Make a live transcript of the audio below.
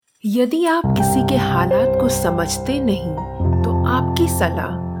यदि आप किसी के हालात को समझते नहीं तो आपकी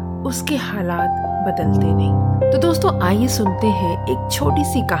सलाह उसके हालात बदलते नहीं। तो दोस्तों आइए सुनते हैं एक छोटी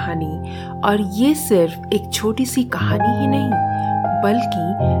सी कहानी। और ये सिर्फ एक छोटी सी कहानी ही नहीं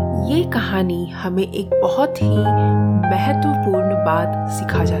बल्कि ये कहानी हमें एक बहुत ही महत्वपूर्ण बात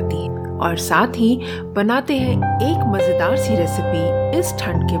सिखा जाती है और साथ ही बनाते हैं एक मजेदार सी रेसिपी इस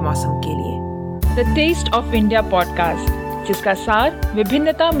ठंड के मौसम के लिए। The taste of India podcast, जिसका सार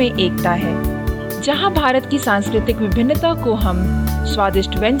विभिन्नता में एकता है, जहां भारत की सांस्कृतिक विभिन्नता को हम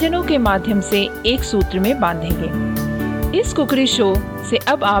स्वादिष्ट व्यंजनों के माध्यम से एक सूत्र में बांधेंगे। इस कुकरी शो से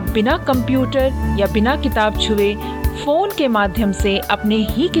अब आप बिना कंप्यूटर या बिना किताब छुए फोन के माध्यम से अपने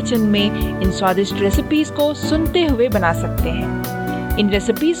ही किचन में इन स्वादिष्ट रेसिपीज को सुनते हुए बना सकते हैं। इन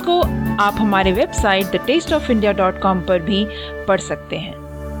रेसिपीज को आप हमारे वेबसाइट thetasteofindia.com पर भी पढ़ सकते हैं।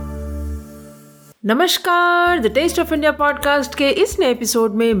 नमस्कार, the taste of India podcast के इस नए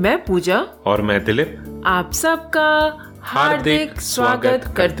एपिसोड में मैं पूजा और मैं दिलीप आप सबका हार्दिक स्वागत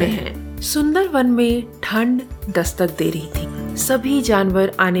करते हैं। सुंदर वन में ठंड दस्तक दे रही थी। सभी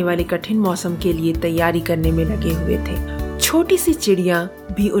जानवर आने वाले कठिन मौसम के लिए तैयारी करने में लगे हुए थे। छोटी सी चिड़िया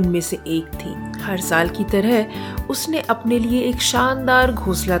भी उनमें से एक थी। हर साल की तरह उसने अपने लिए एक शानदार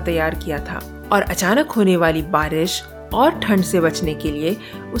घोंसला तैयार किया था और अचानक होने वाली बारिश और ठंड से बचने के लिए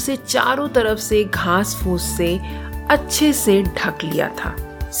उसे चारों तरफ से घास फूस से अच्छे से ढक लिया था।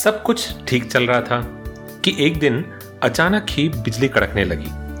 सब कुछ ठीक चल रहा था कि एक दिन अचानक ही बिजली कड़कने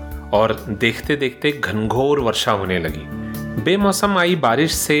लगी और देखते देखते घनघोर वर्षा होने लगी। बेमौसम आई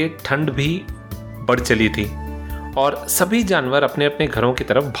बारिश से ठंड भी बढ़ चली थी और सभी जानवर अपने अपने घरों की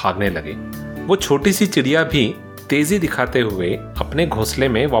तरफ भागने लगे। वो छोटी सी चिड़िया भी तेजी दिखाते हुए अपने घोंसले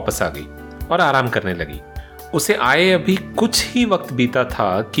में वापस आ गई और आराम करने लगी। उसे आए अभी कुछ ही वक्त बीता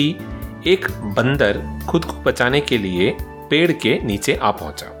था कि एक बंदर खुद को बचाने के लिए पेड़ के नीचे आ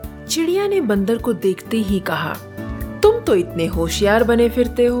पहुंचा। चिड़िया ने बंदर को देखते ही कहा, तुम तो इतने होशियार बने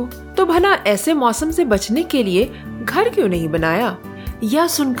फिरते हो, तो भला ऐसे मौसम से बचने के लिए घर क्यों नहीं बनाया? यह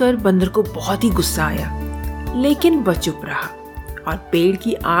सुनकर बंदर को बहुत ही गुस्सा आया, लेकिन वह चुप रहा और पेड़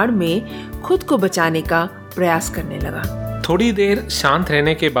की आड़ में खुद को बचाने का प्रयास करने लगा। थोड़ी देर शांत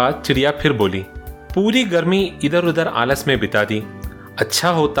रहने के बाद चिड़िया फिर बोली, पूरी गर्मी इधर उधर आलस में बिता दी, अच्छा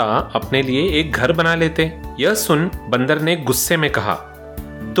होता अपने लिए एक घर बना लेते। यह सुन बंदर ने गुस्से में कहा,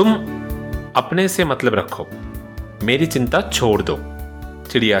 तुम अपने से मतलब रखो, मेरी चिंता छोड़ दो।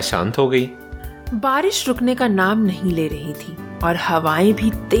 चिड़िया शांत हो गई। बारिश रुकने का नाम नहीं ले रही थी और हवाएं भी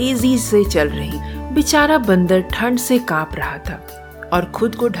तेजी से चल रही। बेचारा बंदर ठंड से कांप रहा था और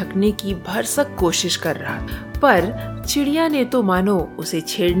खुद को ढकने की भरसक कोशिश कर रहा, पर चिड़िया ने तो मानो उसे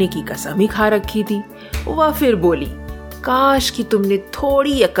छेड़ने की कसम ही खा रखी थी। वह फिर बोली, काश कि तुमने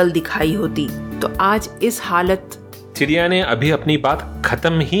थोड़ी अकल दिखाई होती तो आज इस हालत। चिड़िया ने अभी अपनी बात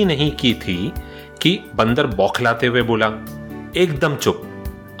खत्म ही नहीं की थी कि बंदर बौखलाते हुए बोला, एकदम चुप,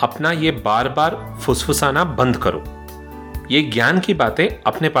 अपना ये बार बार फुसफुसाना बंद करो। ये ज्ञान की बातें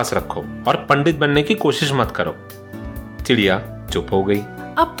अपने पास रखो और पंडित बनने की कोशिश मत करो। चिड़िया चुप हो गई।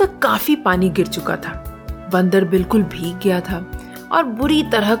 अब तक काफी पानी गिर चुका था। बंदर बिल्कुल भीग गया था और बुरी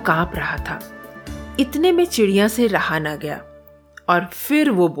तरह कांप रहा था। इतने में चिड़िया से रहा न गया और फिर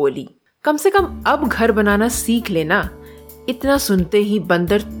वो बोली, कम से कम अब घर बनाना सीख लेना। इतना सुनते ही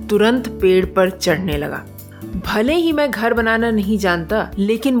बंदर तुरंत पेड़ पर चढ़ने लगा। भले ही मैं घर बनाना नहीं जानता,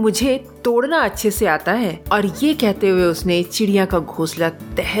 लेकिन मुझे तोड़ना अच्छे से आता है। और ये कहते हुए उसने चिड़िया का घोंसला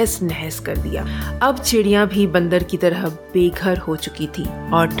तहस नहस कर दिया। अब चिड़िया भी बंदर की तरह बेघर हो चुकी थी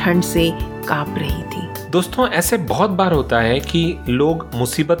और ठंड से कांप रही थी। दोस्तों, ऐसे बहुत बार होता है कि लोग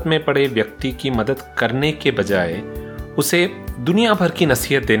मुसीबत में पड़े व्यक्ति की मदद करने के बजाय उसे दुनिया भर की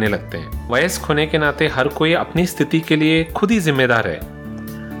नसीहत देने लगते हैं। वयस्क होने के नाते हर कोई अपनी स्थिति के लिए खुद ही जिम्मेदार है।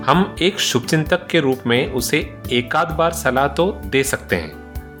 हम एक शुभचिंतक के रूप में उसे एकाध बार सलाह तो दे सकते हैं,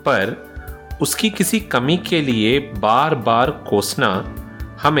 पर उसकी किसी कमी के लिए बार बार कोसना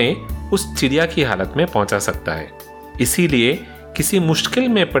हमें उस चिड़िया की हालत में पहुंचा सकता है। इसीलिए किसी मुश्किल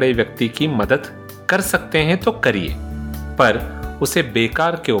में पड़े व्यक्ति की मदद कर सकते हैं तो करिए, पर उसे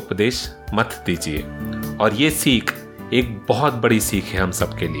बेकार के उपदेश मत दीजिए। और ये सीख एक बहुत बड़ी सीख है हम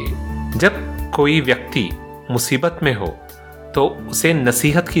सबके लिए। जब कोई व्यक्ति मुसीबत में हो तो उसे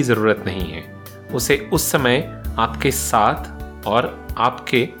नसीहत की जरूरत नहीं है, उसे उस समय आपके साथ और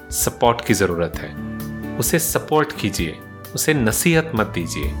आपके सपोर्ट की जरूरत है। उसे सपोर्ट कीजिए, उसे नसीहत मत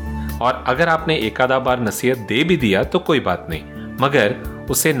दीजिए। और अगर आपने एकाधा बार नसीहत दे भी दिया तो कोई बात नहीं, मगर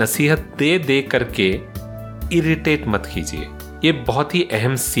उसे नसीहत दे दे करके इरिटेट मत कीजिए। ये बहुत ही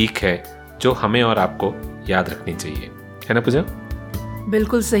अहम सीख है जो हमें और आपको याद रखनी चाहिए, है ना पूजा?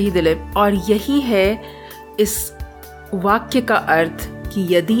 बिल्कुल सही दिलीप। और यही है इस वाक्य का अर्थ कि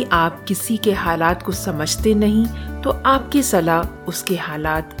यदि आप किसी के हालात को समझते नहीं तो आपकी सलाह उसके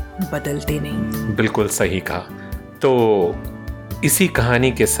हालात बदलते नहीं। बिल्कुल सही कहा। तो इसी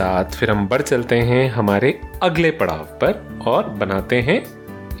कहानी के साथ फिर हम बढ़ चलते हैं हमारे अगले पड़ाव पर और बनाते हैं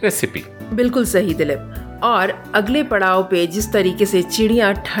रेसिपी। बिल्कुल सही दिलीप। और अगले पड़ाव पे जिस तरीके से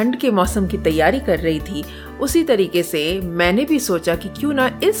चिड़िया ठंड के मौसम की तैयारी कर रही थी, उसी तरीके से मैंने भी सोचा कि क्यों ना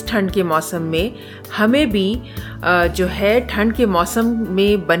इस ठंड के मौसम में हमें भी जो है ठंड के मौसम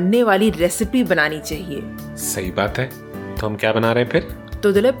में बनने वाली रेसिपी बनानी चाहिए। सही बात है। तो हम क्या बना रहे हैं फिर?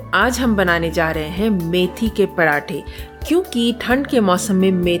 तो दिलीप, आज हम बनाने जा रहे हैं मेथी के पराठे, क्योंकि ठंड के मौसम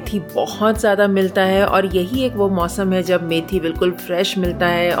में मेथी बहुत ज़्यादा मिलता है और यही एक वो मौसम है जब मेथी बिल्कुल फ्रेश मिलता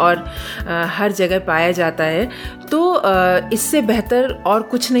है और हर जगह पाया जाता है। तो इससे बेहतर और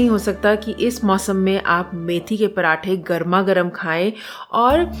कुछ नहीं हो सकता कि इस मौसम में आप मेथी के पराठे गर्मा गर्म खाएं।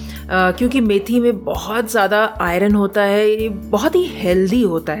 और क्योंकि मेथी में बहुत ज़्यादा आयरन होता है, ये बहुत ही हेल्दी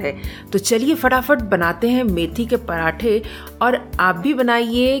होता है। तो चलिए फटाफट बनाते हैं मेथी के पराठे, और आप भी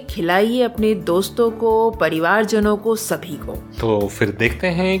बनाइए, खिलाइए अपने दोस्तों को, परिवारजनों को, सभी को। तो फिर देखते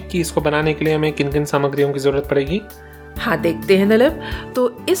हैं कि इसको बनाने के लिए हमें किन किन सामग्रियों की जरूरत पड़ेगी। हाँ, देखते हैं दिलीप।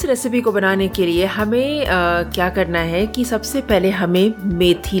 तो इस रेसिपी को बनाने के लिए हमें क्या करना है कि सबसे पहले हमें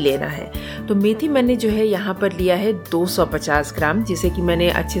मेथी लेना है। तो मेथी मैंने जो है यहाँ पर लिया है 250 ग्राम, जिसे कि मैंने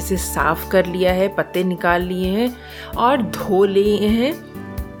अच्छे से साफ कर लिया है, पत्ते निकाल लिए हैं और धो लिए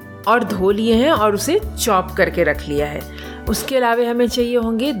हैं और उसे चॉप करके रख लिया है। उसके अलावा हमें चाहिए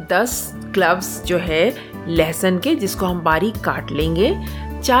होंगे 10 क्लव्स जो है लहसुन के, जिसको हम बारीक काट लेंगे।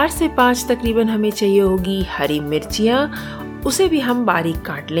 4 से 5 तकरीबन हमें चाहिए होगी हरी मिर्चियाँ, उसे भी हम बारीक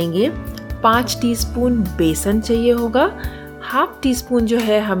काट लेंगे। 5 टीस्पून बेसन चाहिए होगा। हाफ टीस्पून जो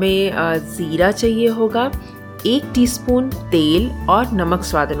है हमें जीरा चाहिए होगा। 1 टीस्पून तेल और नमक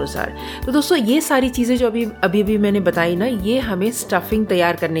स्वाद अनुसार। तो दोस्तों, ये सारी चीज़ें जो अभी मैंने बताई ना, ये हमें स्टफिंग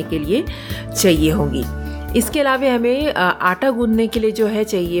तैयार करने के लिए चाहिए होगी। इसके अलावा हमें आटा गूंदने के लिए जो है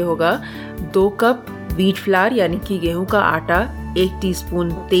चाहिए होगा 2 कप व्हीट फ्लावर यानी कि गेहूं का आटा, 1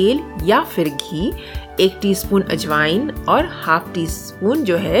 टीस्पून तेल या फिर घी, 1 टीस्पून अजवाइन और हाफ टीस्पून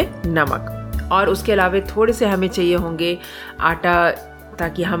जो है नमक। और उसके अलावा थोड़े से हमें चाहिए होंगे आटा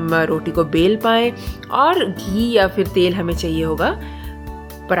ताकि हम रोटी को बेल पाएं, और घी या फिर तेल हमें चाहिए होगा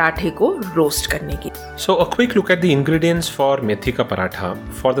पराठे को रोस्ट करने की। So a quick look at the ingredients for methi ka paratha.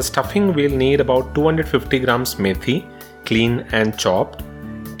 For the stuffing we'll need about 250 grams methi, clean and chopped,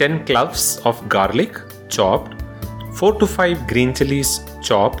 10 cloves of garlic chopped, 4 to 5 green chilies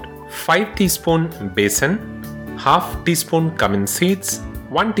chopped, 5 teaspoon besan, half teaspoon cumin seeds,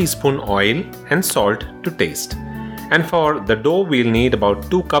 1 teaspoon oil and salt to taste. And for the dough we'll need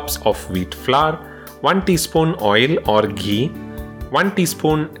about 2 cups of wheat flour, 1 teaspoon oil or ghee, 1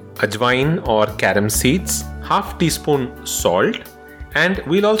 teaspoon ajwain or carom seeds, half teaspoon salt, and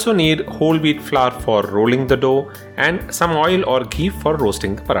we'll also need whole wheat flour for rolling the dough and some oil or ghee for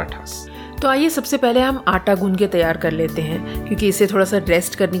roasting the parathas. तो आइए सबसे पहले हम आटा गूंद के तैयार कर लेते हैं, क्योंकि इसे थोड़ा सा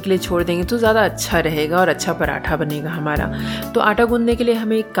रेस्ट करने के लिए छोड़ देंगे तो ज़्यादा अच्छा रहेगा और अच्छा पराठा बनेगा हमारा। तो आटा गूंदने के लिए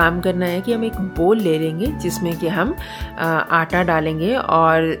हमें एक काम करना है कि हम एक बोल ले लेंगे जिसमें कि हम आटा डालेंगे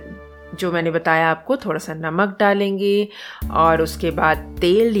और जो मैंने बताया आपको थोड़ा सा नमक डालेंगे और उसके बाद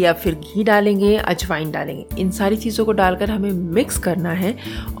तेल या फिर घी डालेंगे, अजवाइन डालेंगे। इन सारी चीज़ों को डालकर हमें मिक्स करना है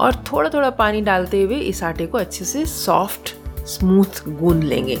और थोड़ा थोड़ा पानी डालते हुए इस आटे को अच्छे से सॉफ्ट स्मूथ गूंद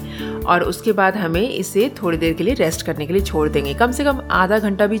लेंगे और उसके बाद हमें इसे थोड़ी देर के लिए रेस्ट करने के लिए छोड़ देंगे। कम से कम आधा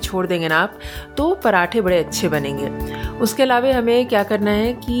घंटा भी छोड़ देंगे ना आप, तो पराठे बड़े अच्छे बनेंगे। उसके अलावा हमें क्या करना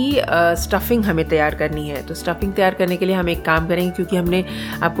है कि स्टफिंग हमें तैयार करनी है। तो स्टफिंग तैयार करने के लिए हम एक काम करेंगे, क्योंकि हमने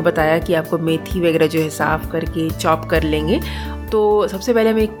आपको बताया कि आपको मेथी वगैरह जो है साफ़ करके चॉप कर लेंगे। तो सबसे पहले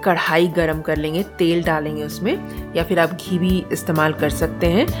हम एक कढ़ाई गरम कर लेंगे, तेल डालेंगे उसमें, या फिर आप घी भी इस्तेमाल कर सकते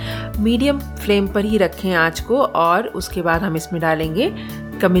हैं। मीडियम फ्लेम पर ही रखें आंच को और उसके बाद हम इसमें डालेंगे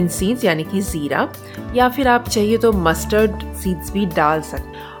कमिन सीड्स यानी कि ज़ीरा, या फिर आप चाहिए तो मस्टर्ड सीड्स भी डाल सकते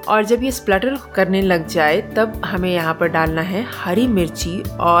हैं। और जब ये स्प्लटर करने लग जाए तब हमें यहाँ पर डालना है हरी मिर्ची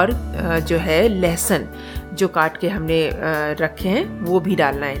और जो है लहसुन जो काट के हमने रखे हैं वो भी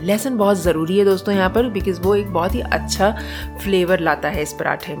डालना है। लहसुन बहुत ज़रूरी है दोस्तों यहाँ पर, बिकॉज़ वो एक बहुत ही अच्छा फ्लेवर लाता है इस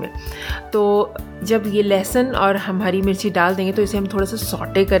पराठे में। तो जब ये लहसुन और हम हरी मिर्ची डाल देंगे तो इसे हम थोड़ा सा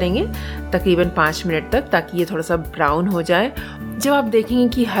सॉटे करेंगे तकरीबन 5 मिनट तक, ताकि ये थोड़ा सा ब्राउन हो जाए। जब आप देखेंगे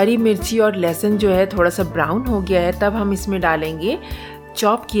कि हरी मिर्ची और लहसुन जो है थोड़ा सा ब्राउन हो गया है, तब हम इसमें डालेंगे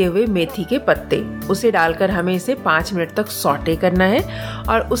चॉप किए हुए मेथी के पत्ते। उसे डालकर हमें इसे 5 मिनट तक सॉटे करना है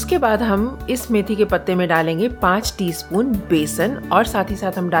और उसके बाद हम इस मेथी के पत्ते में डालेंगे 5 टीस्पून बेसन और साथ ही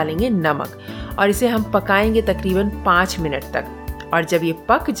साथ हम डालेंगे नमक और इसे हम पकाएंगे तकरीबन 5 मिनट तक। और जब ये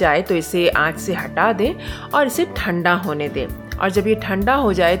पक जाए तो इसे आंच से हटा दें और इसे ठंडा होने दें। और जब ये ठंडा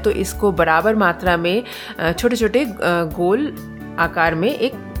हो जाए तो इसको बराबर मात्रा में छोटे छोटे गोल आकार में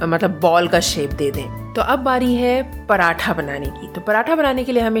एक मतलब बॉल का शेप दे दें। तो अब बारी है पराठा बनाने की। तो पराठा बनाने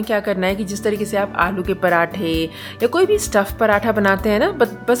के लिए हमें क्या करना है कि जिस तरीके से आप आलू के पराठे या कोई भी स्टफ पराठा बनाते हैं ना,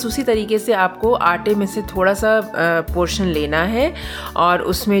 बस उसी तरीके से आपको आटे में से थोड़ा सा पोर्शन लेना है और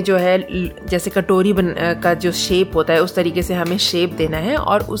उसमें जो है जैसे कटोरी का जो शेप होता है उस तरीके से हमें शेप देना है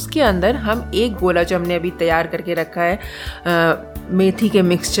और उसके अंदर हम एक गोला जो हमने अभी तैयार करके रखा है मेथी के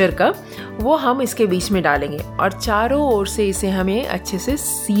मिक्सचर का, वो हम इसके बीच में डालेंगे और चारों ओर से इसे हमें अच्छे से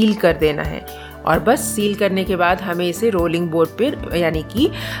सील कर देना है। और बस सील करने के बाद हमें इसे रोलिंग बोर्ड पे यानी कि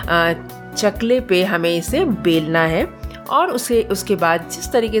चकले पे हमें इसे बेलना है और उसके बाद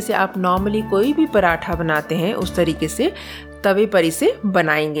जिस तरीके से आप नॉर्मली कोई भी पराठा बनाते हैं उस तरीके से तवे पर इसे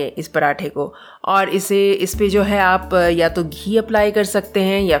बनाएंगे इस पराठे को। और इस पे जो है आप या तो घी अप्लाई कर सकते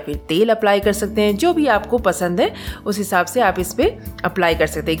हैं या फिर तेल अप्लाई कर सकते हैं, जो भी आपको पसंद है उस हिसाब से आप इस पे अप्लाई कर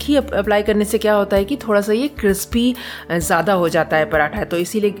सकते हैं। घी अप्लाई करने से क्या होता है कि थोड़ा सा ये क्रिस्पी ज़्यादा हो जाता है पराठा, तो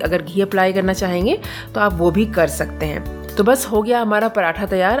इसीलिए अगर घी अप्लाई करना चाहेंगे तो आप वो भी कर सकते हैं। तो बस हो गया हमारा पराठा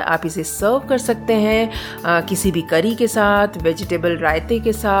तैयार। आप इसे सर्व कर सकते हैं किसी भी करी के साथ, वेजिटेबल रायते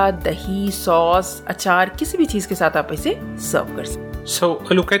के साथ, दही, सॉस, अचार, किसी भी चीज़ के साथ आप इसे सर्व कर सकते हैं। So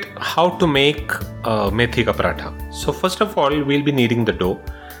look at how to make methi ka paratha. So first of all, we'll be needing the dough.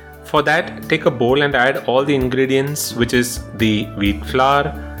 For that, take a bowl and add all the ingredients, which is the wheat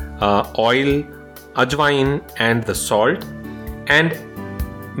flour, oil, ajwain and the salt, and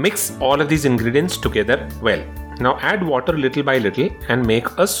mix all of these ingredients together well. Now add water little by little and make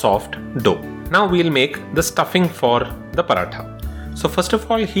a soft dough. Now we'll make the stuffing for the paratha. So first of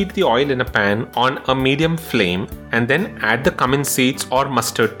all, heat the oil in a pan on a medium flame and then add the cumin seeds or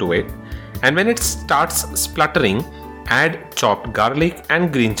mustard to it. And when it starts spluttering, add chopped garlic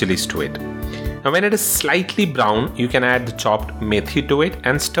and green chilies to it. Now when it is slightly brown, you can add the chopped methi to it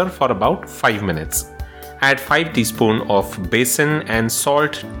and stir for about 5 minutes. Add 5 teaspoons of besan and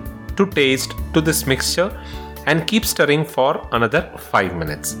salt to taste to this mixture and keep stirring for another 5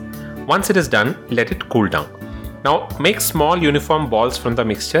 minutes. Once it is done, let it cool down. Now make small uniform balls from the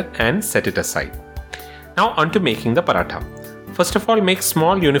mixture and set it aside. Now on to making the paratha. First of all, make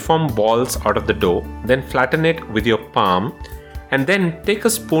small uniform balls out of the dough, then flatten it with your palm and then take a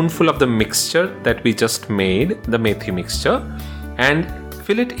spoonful of the mixture that we just made, the methi mixture, and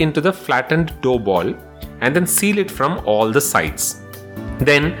fill it into the flattened dough ball and then seal it from all the sides.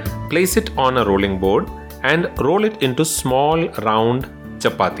 Then place it on a rolling board and roll it into small round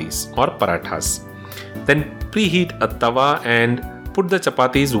chapatis or parathas. Then preheat a tawa and put the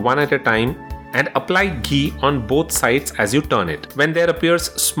chapatis one at a time and apply ghee on both sides as you turn it. When there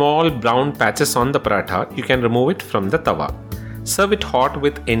appears small brown patches on the paratha, you can remove it from the tawa. Serve it hot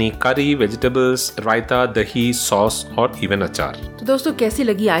with any curry, vegetables, raita, dahi, sauce or even achar. तो दोस्तों कैसी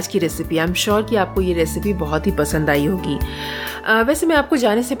लगी आज की recipe? I am sure कि आपको ये recipe बहुत ही पसंद आई होगी। वैसे मैं आपको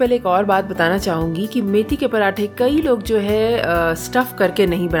जाने से पहले एक और बात बताना चाहूँगी कि मेथी के पराठे कई लोग जो है स्टफ़ करके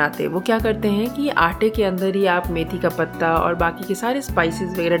नहीं बनाते। वो क्या करते हैं कि आटे के अंदर ही आप मेथी का पत्ता और बाकी के सारे स्पाइसेस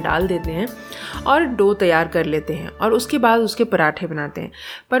वगैरह डाल देते हैं और डो तैयार कर लेते हैं और उसके बाद उसके पराठे बनाते हैं।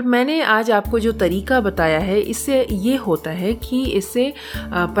 पर मैंने आज आपको जो तरीका बताया है, इससे ये होता है कि इससे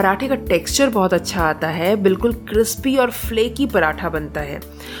पराठे का टेक्सचर बहुत अच्छा आता है, बिल्कुल क्रिस्पी और फ्लेकी पराठा बनता है।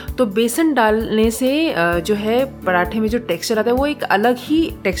 तो बेसन डालने से जो है पराठे में जो टेक्सचर आता है वो एक अलग ही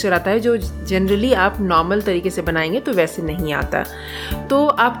टेक्सचर आता है, जो जनरली आप नॉर्मल तरीके से बनाएंगे तो वैसे नहीं आता। तो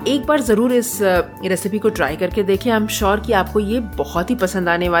आप एक बार ज़रूर इस रेसिपी को ट्राई करके देखिए। आई एम श्योर कि आपको ये बहुत ही पसंद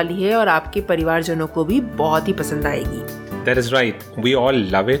आने वाली है और आपके परिवारजनों को भी बहुत ही पसंद आएगी। That is right. We all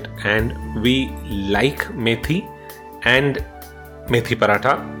love it and we like methi and methi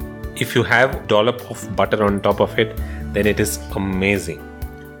paratha. If you have dollop of butter on top of it, then it is amazing.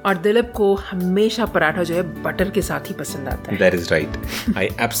 और दिलीप को हमेशा पराठा जो है बटर के साथ ही पसंद आता है। That is right. I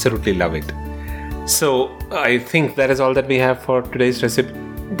absolutely love it. So I think that is all that we have for today's recipe.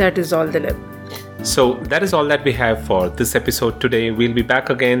 That is all, Dilip. So that is all that we have for this episode today. We'll be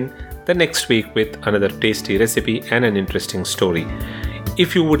back again the next week with another tasty recipe and an interesting story.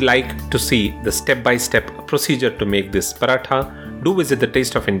 If you would like to see the step-by-step procedure to make this paratha, do visit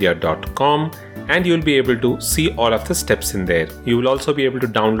thetasteofindia.com and you'll be able to see all of the steps in there. You will also be able to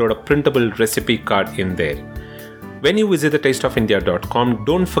download a printable recipe card in there. When you visit thetasteofindia.com,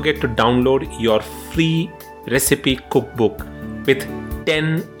 don't forget to download your free recipe cookbook with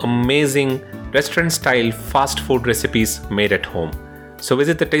 10 amazing restaurant-style fast food recipes made at home. So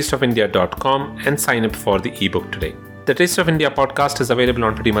visit thetasteofindia.com and sign up for the ebook today. The Taste of India podcast is available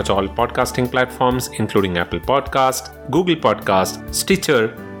on pretty much all podcasting platforms, including Apple Podcast, Google Podcast,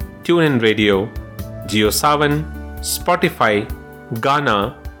 Stitcher, TuneIn Radio, JioSaavn, Spotify,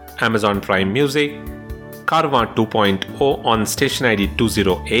 Gaana, Amazon Prime Music, Carvaan 2.0 on station ID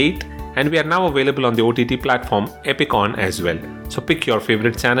 208, and we are now available on the OTT platform Epicon as well. So pick your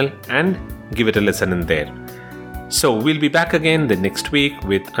favorite channel and give it a listen in there. So we'll be back again the next week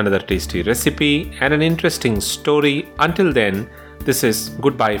with another tasty recipe and an interesting story. Until then, this is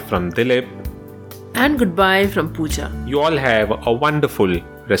goodbye from Dilip. And goodbye from Pooja. You all have a wonderful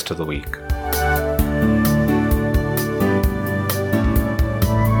rest of the week.